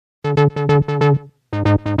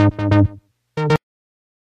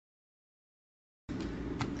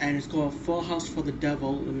and it's called Full House for the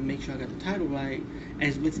Devil. Let me make sure I got the title right. And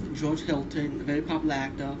it's with George Hilton, a very popular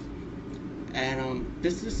actor. And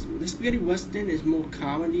this spaghetti western is more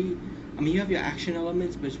comedy. I mean, you have your action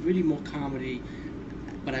elements, but it's really more comedy.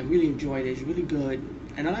 But I really enjoyed it. It's really good.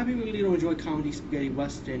 And a lot of people really don't enjoy comedy spaghetti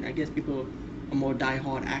western. I guess people are more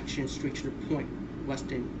die-hard action, straight to the point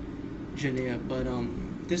western genre. But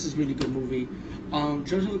this is a really good movie. George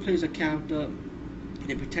Hilton plays a character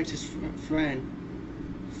that protects his friend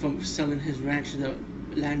from selling his ranch to the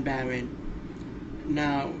land baron.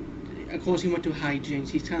 Now, of course, he went through hijinks.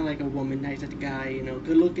 He's kind of like a womanizer guy, you know,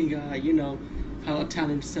 good-looking guy. You know how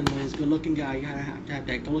Italian cinema is, good-looking guy. You gotta have to have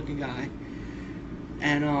that good-looking guy.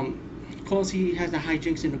 And of course, he has the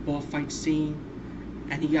hijinks in the bar fight scene,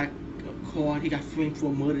 and he got caught. He got framed for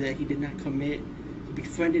a murder that he did not commit. He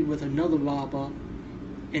befriended with another robber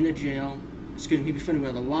in the jail. Excuse me, he befriended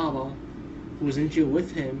with a robber who was in jail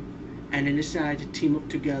with him, and they decided to team up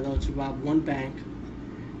together to rob one bank.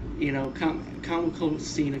 You know, comical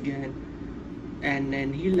scene again. And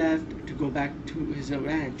then he left to go back to his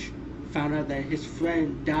ranch. Found out that his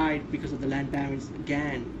friend died because of the land baron's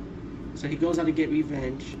gang. So he goes out to get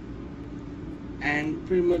revenge. And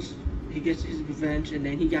pretty much he gets his revenge, and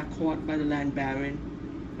then he got caught by the land baron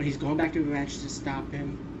when he's going back to the ranch to stop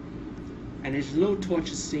him. And there's a little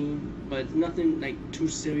torture scene, but nothing like too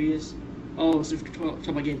serious. Oh, so talk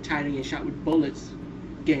about getting tied and getting shot with bullets,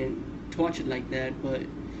 getting tortured like that, but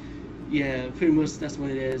yeah, pretty much that's what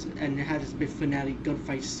it is. And it had this big finale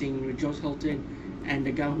gunfight scene with George Hilton and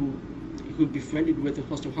the guy who befriended with was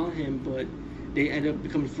supposed to hunt him, but they ended up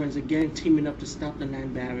becoming friends again, teaming up to stop the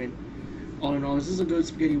land baron. All in all, this is a good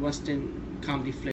spaghetti western comedy flick.